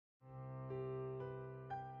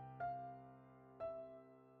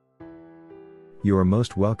You are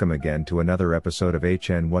most welcome again to another episode of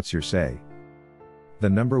HN What's Your Say? The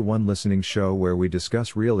 #1 listening show where we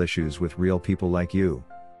discuss real issues with real people like you.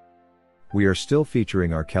 We are still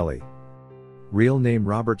featuring R. Kelly. Real name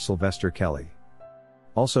Robert Sylvester Kelly.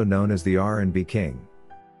 Also known as the R&B King.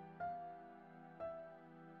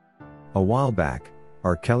 A while back,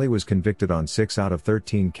 R. Kelly was convicted on 6 out of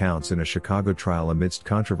 13 counts in a Chicago trial amidst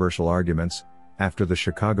controversial arguments, after the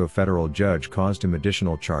Chicago federal judge caused him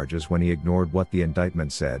additional charges when he ignored what the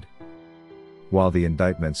indictment said. While the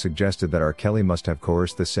indictment suggested that R. Kelly must have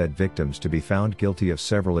coerced the said victims to be found guilty of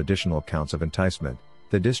several additional counts of enticement,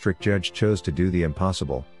 the district judge chose to do the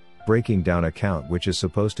impossible, breaking down a count which is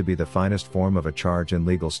supposed to be the finest form of a charge in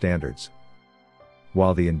legal standards.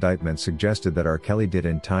 While the indictment suggested that R. Kelly did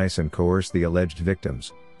entice and coerce the alleged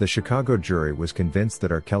victims, the Chicago jury was convinced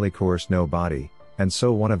that R. Kelly coerced nobody, and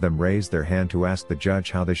so one of them raised their hand to ask the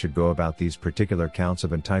judge how they should go about these particular counts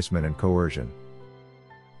of enticement and coercion.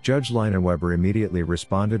 Judge Leinenweber immediately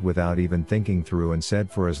responded without even thinking through and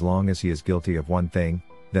said, for as long as he is guilty of one thing,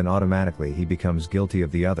 then automatically he becomes guilty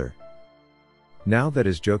of the other. Now that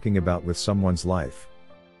is joking about with someone's life.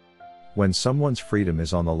 When someone's freedom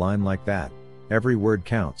is on the line like that, every word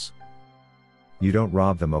counts. You don't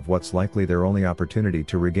rob them of what's likely their only opportunity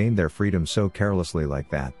to regain their freedom so carelessly like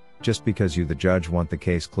that, just because you the judge want the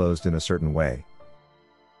case closed in a certain way.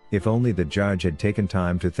 If only the judge had taken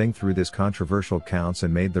time to think through this controversial counts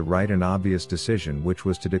and made the right and obvious decision, which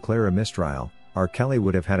was to declare a mistrial, R. Kelly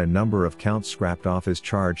would have had a number of counts scrapped off his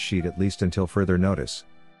charge sheet at least until further notice.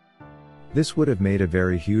 This would have made a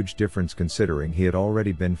very huge difference considering he had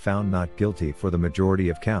already been found not guilty for the majority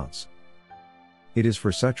of counts. It is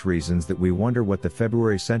for such reasons that we wonder what the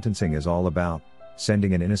February sentencing is all about,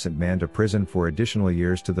 sending an innocent man to prison for additional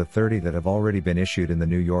years to the 30 that have already been issued in the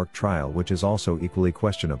New York trial, which is also equally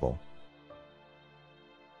questionable.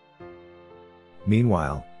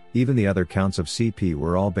 Meanwhile, even the other counts of CP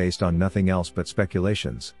were all based on nothing else but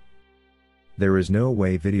speculations. There is no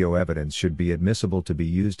way video evidence should be admissible to be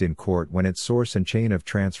used in court when its source and chain of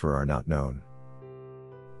transfer are not known.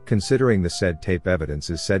 Considering the said tape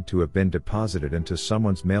evidence is said to have been deposited into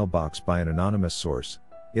someone's mailbox by an anonymous source,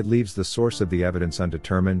 it leaves the source of the evidence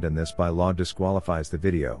undetermined, and this by law disqualifies the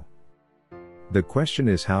video. The question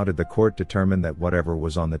is, how did the court determine that whatever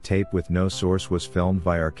was on the tape with no source was filmed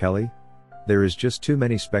by R. Kelly? There is just too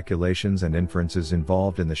many speculations and inferences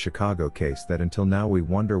involved in the Chicago case that until now we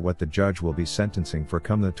wonder what the judge will be sentencing for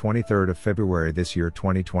come the 23rd of February this year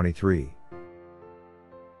 2023.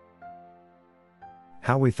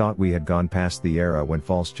 How we thought we had gone past the era when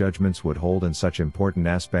false judgments would hold and such important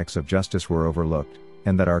aspects of justice were overlooked,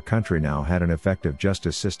 and that our country now had an effective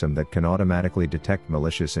justice system that can automatically detect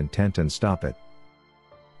malicious intent and stop it.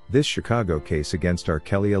 This Chicago case against R.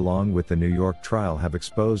 Kelly along with the New York trial have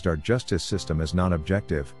exposed our justice system as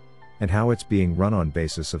non-objective, and how it's being run on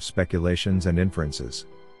basis of speculations and inferences.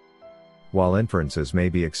 While inferences may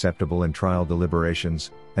be acceptable in trial deliberations,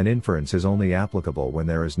 an inference is only applicable when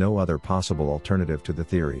there is no other possible alternative to the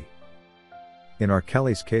theory. In R.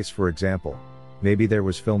 Kelly's case, for example, maybe there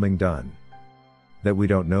was filming done. That we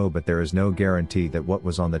don't know, but there is no guarantee that what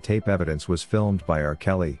was on the tape evidence was filmed by R.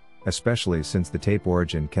 Kelly, especially since the tape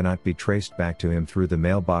origin cannot be traced back to him through the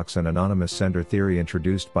mailbox and anonymous sender theory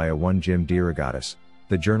introduced by a one Jim DeRogatis,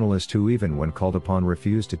 the journalist who even when called upon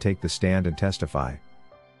refused to take the stand and testify.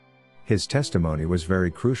 His testimony was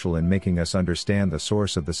very crucial in making us understand the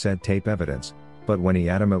source of the said tape evidence, but when he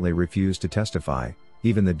adamantly refused to testify,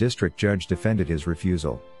 even the district judge defended his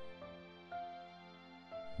refusal.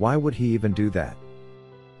 Why would he even do that?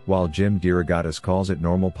 While Jim DeRogatis calls it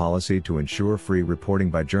normal policy to ensure free reporting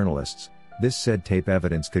by journalists, this said tape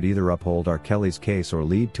evidence could either uphold R. Kelly's case or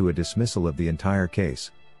lead to a dismissal of the entire case.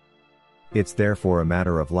 It's therefore a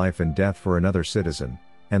matter of life and death for another citizen,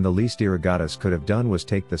 and the least DeRogatis could have done was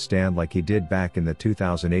take the stand like he did back in the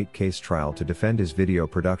 2008 case trial to defend his video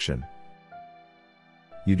production.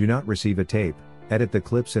 You do not receive a tape, edit the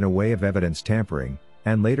clips in a way of evidence tampering,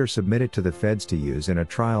 and later submit it to the feds to use in a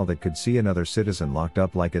trial that could see another citizen locked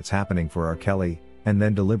up like it's happening for R. Kelly, and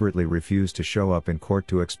then deliberately refuse to show up in court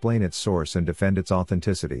to explain its source and defend its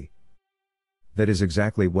authenticity. That is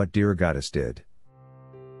exactly what DeRogatis did.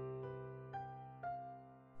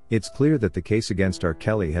 It's clear that the case against R.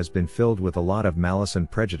 Kelly has been filled with a lot of malice and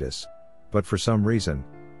prejudice, but for some reason,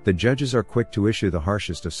 the judges are quick to issue the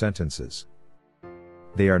harshest of sentences.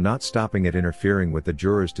 They are not stopping at interfering with the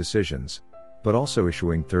jurors' decisions, but also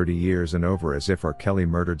issuing 30 years and over as if R. Kelly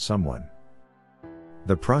murdered someone.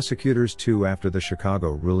 The prosecutors too, after the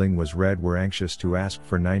Chicago ruling was read, were anxious to ask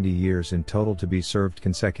for 90 years in total to be served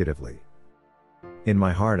consecutively. In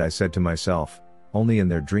my heart I said to myself, only in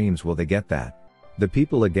their dreams will they get that. The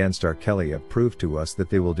people against R. Kelly have proved to us that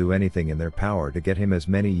they will do anything in their power to get him as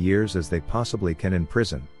many years as they possibly can in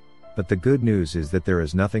prison. But the good news is that there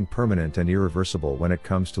is nothing permanent and irreversible when it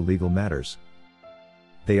comes to legal matters.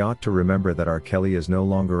 They ought to remember that R. Kelly is no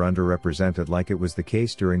longer underrepresented like it was the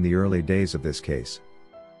case during the early days of this case.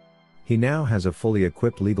 He now has a fully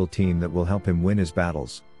equipped legal team that will help him win his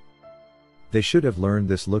battles. They should have learned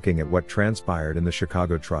this looking at what transpired in the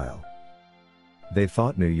Chicago trial. They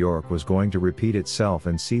thought New York was going to repeat itself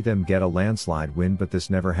and see them get a landslide win, but this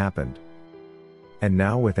never happened. And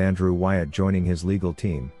now with Andrew Wyatt joining his legal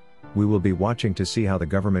team, we will be watching to see how the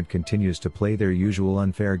government continues to play their usual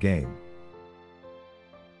unfair game.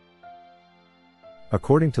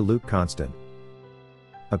 According to Luke Constant,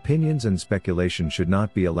 opinions and speculation should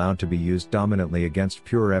not be allowed to be used dominantly against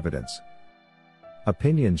pure evidence.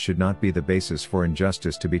 Opinions should not be the basis for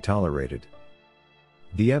injustice to be tolerated.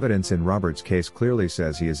 The evidence in Robert's case clearly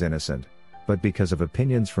says he is innocent, but because of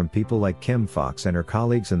opinions from people like Kim Foxx and her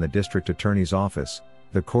colleagues in the district attorney's office,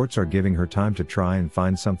 the courts are giving her time to try and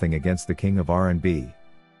find something against the king of R&B.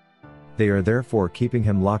 They are therefore keeping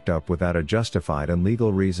him locked up without a justified and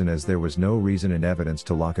legal reason, as there was no reason in evidence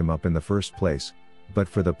to lock him up in the first place, but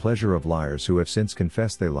for the pleasure of liars who have since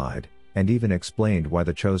confessed they lied, and even explained why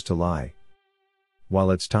they chose to lie.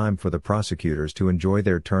 While it's time for the prosecutors to enjoy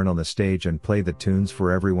their turn on the stage and play the tunes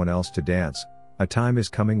for everyone else to dance, a time is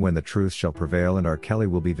coming when the truth shall prevail and R. Kelly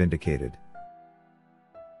will be vindicated.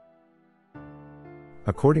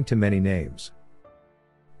 According to many names.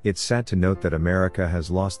 It's sad to note that America has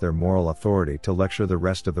lost their moral authority to lecture the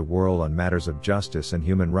rest of the world on matters of justice and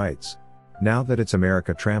human rights. Now that it's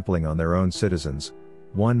America trampling on their own citizens,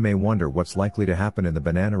 one may wonder what's likely to happen in the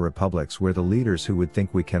banana republics where the leaders who would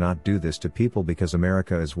think we cannot do this to people because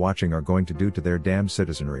America is watching are going to do to their damned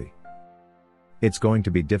citizenry. It's going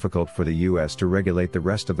to be difficult for the US to regulate the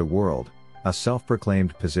rest of the world, a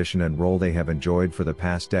self-proclaimed position and role they have enjoyed for the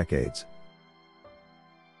past decades.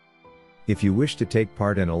 If you wish to take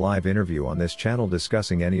part in a live interview on this channel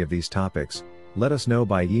discussing any of these topics, let us know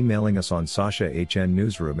by emailing us on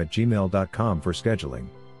sashahnnewsroom@gmail.com for scheduling.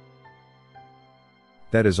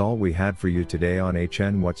 That is all we had for you today on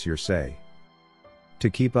HN What's Your Say? To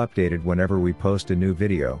keep updated whenever we post a new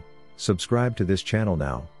video, subscribe to this channel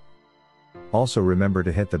now. Also remember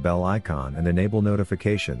to hit the bell icon and enable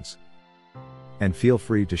notifications. And feel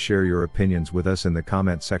free to share your opinions with us in the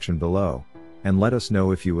comment section below, and let us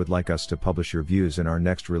know if you would like us to publish your views in our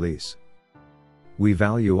next release. We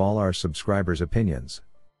value all our subscribers' opinions.